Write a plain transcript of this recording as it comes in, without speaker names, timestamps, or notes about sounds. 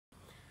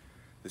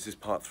This is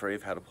part 3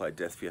 of how to play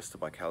Death Fiesta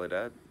by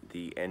Kallidad.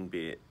 The end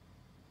bit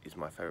is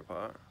my favourite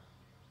part.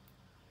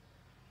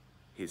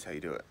 Here's how you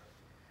do it.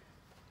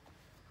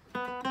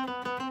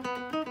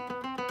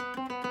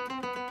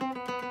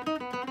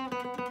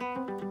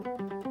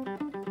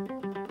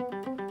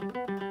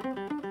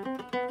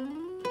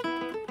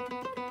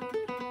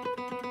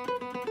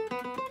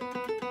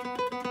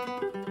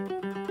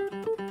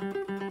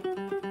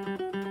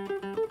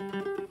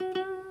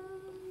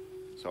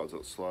 So I'll do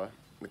it slow.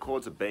 The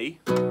chords are B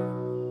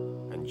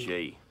and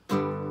G.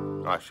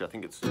 Actually, I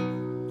think it's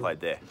played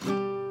there.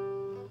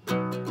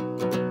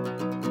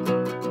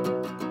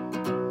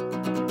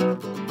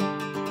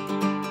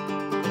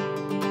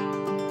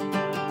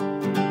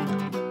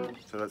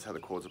 So that's how the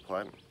chords are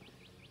played.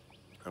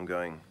 I'm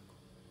going...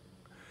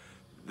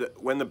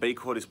 when the B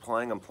chord is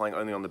playing, I'm playing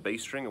only on the B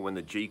string, and when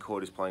the G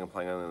chord is playing, I'm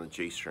playing only on the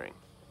G string.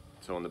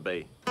 So on the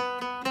B.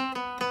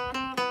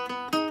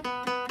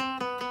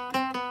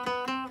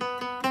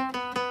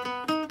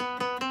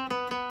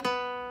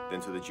 Then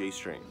to the G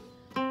string.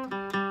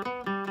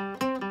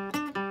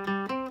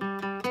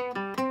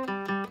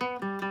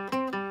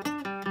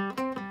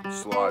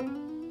 Slide.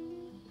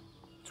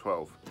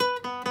 12.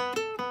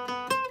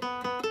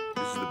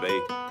 This is the B.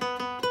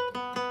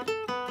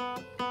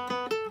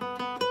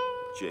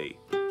 G.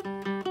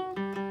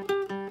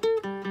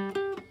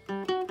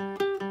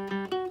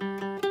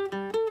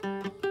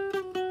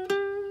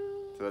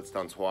 So that's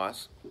done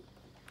twice.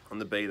 On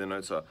the B, the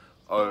notes are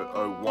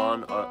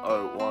 001,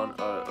 001,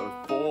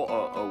 004,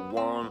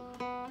 001,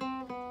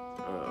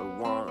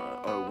 001,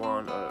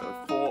 001,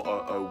 004,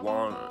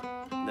 001,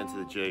 and then to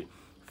the G.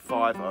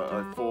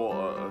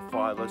 5004,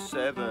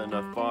 507,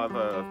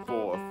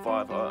 504,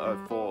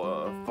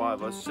 504,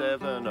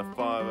 507,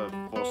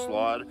 504,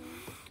 slide.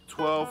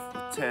 12,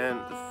 10,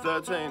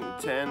 13,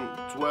 10,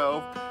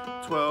 12,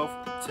 12,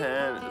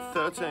 10,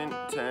 13,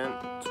 10,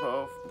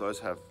 12. Those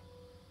have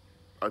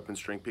open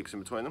string picks in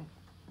between them.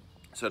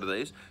 So do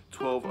these.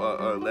 12,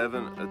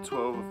 11,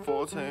 12,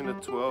 14,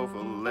 12,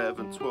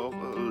 11, 12,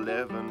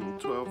 11,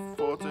 12,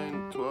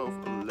 14,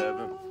 12,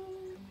 11.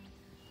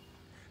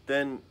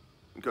 Then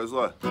it goes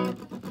low. So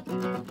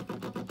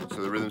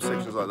the rhythm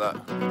section is like that.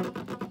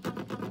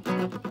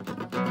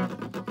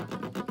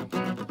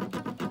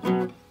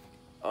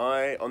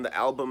 On the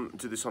album,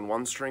 do this on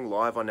one string.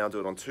 Live, I now do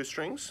it on 2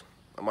 strings.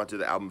 I might do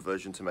the album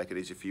version to make it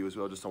easier for you as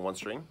well, just on 1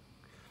 string.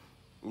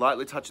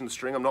 Lightly touching the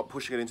string, I'm not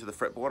pushing it into the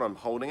fretboard, I'm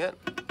holding it.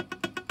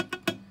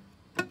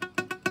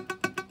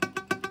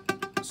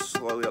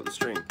 Slowly up the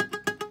string.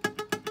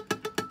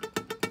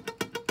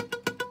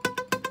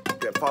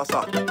 Get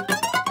faster.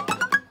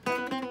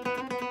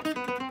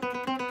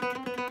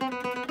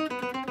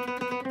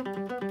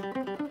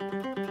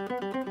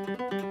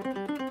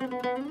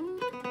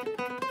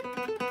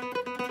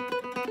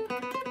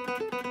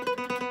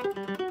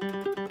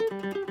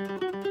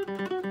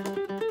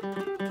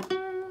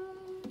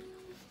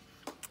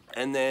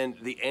 And then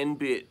the end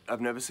bit,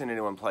 I've never seen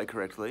anyone play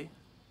correctly.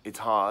 It's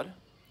hard,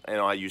 and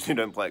I usually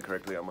don't play it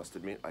correctly, I must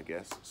admit, I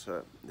guess.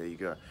 So there you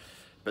go.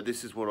 But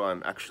this is what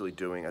I'm actually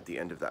doing at the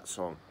end of that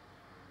song.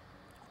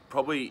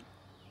 Probably,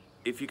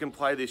 if you can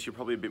play this, you're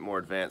probably a bit more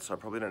advanced, so I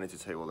probably don't need to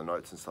tell you all the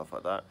notes and stuff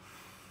like that.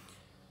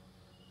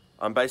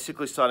 I'm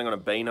basically starting on a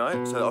B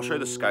note, so I'll show you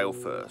the scale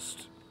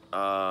first.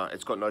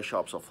 It's got no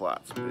sharps or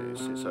flats.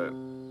 So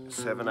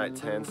 7, 8,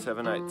 10,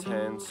 7, 8,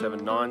 10,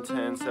 7, 9,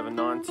 10, 7,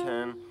 9,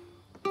 10,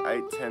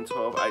 8, 10,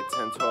 12, 8,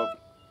 10, 12.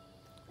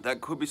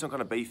 That could be some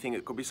kind of B thing,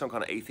 it could be some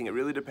kind of E thing. It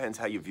really depends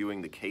how you're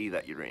viewing the key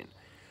that you're in.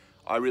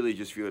 I really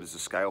just view it as a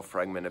scale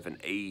fragment of an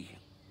E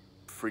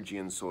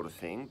Phrygian sort of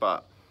thing,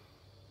 but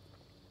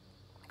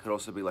it could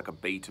also be like a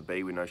B to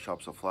B with no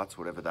sharps or flats,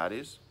 whatever that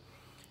is.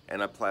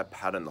 And I play a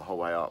pattern the whole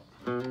way up.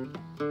 So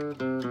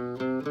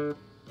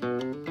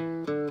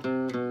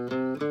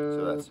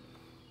that's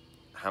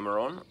hammer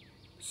on,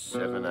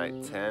 7,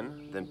 8,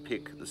 10, then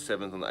pick the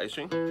 7th on the A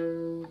string.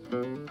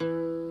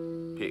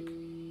 Pick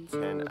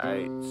 10,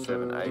 8,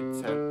 7,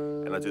 8, 10,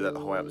 and I do that the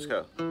whole way up the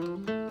scale.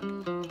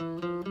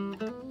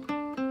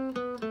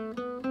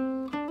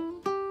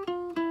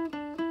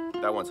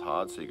 That one's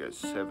hard, so you go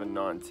 7,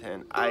 9,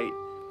 10, 8,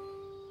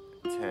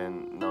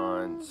 10,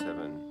 9,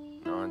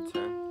 7, 9,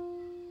 10.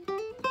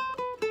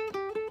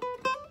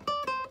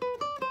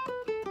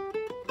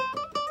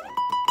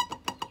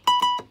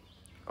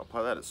 I'll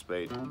play that at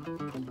speed.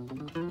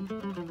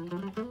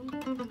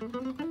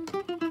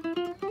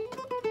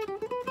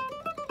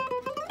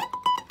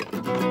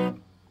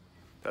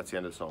 That's the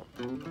end of the song.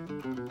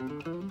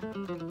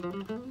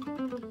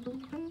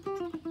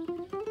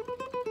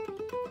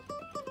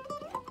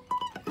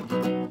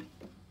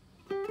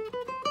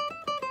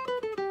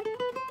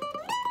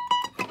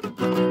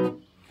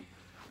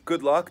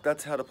 Good luck.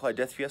 That's how to play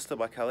Death Fiesta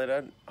by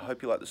Kallidad. I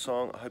hope you like the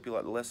song. I hope you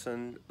like the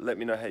lesson. Let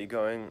me know how you're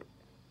going.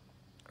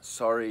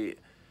 Sorry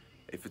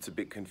if it's a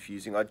bit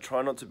confusing. I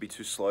try not to be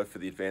too slow for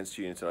the advanced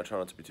students, and I try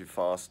not to be too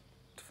fast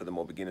for the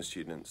more beginner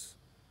students.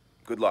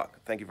 Good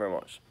luck. Thank you very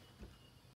much.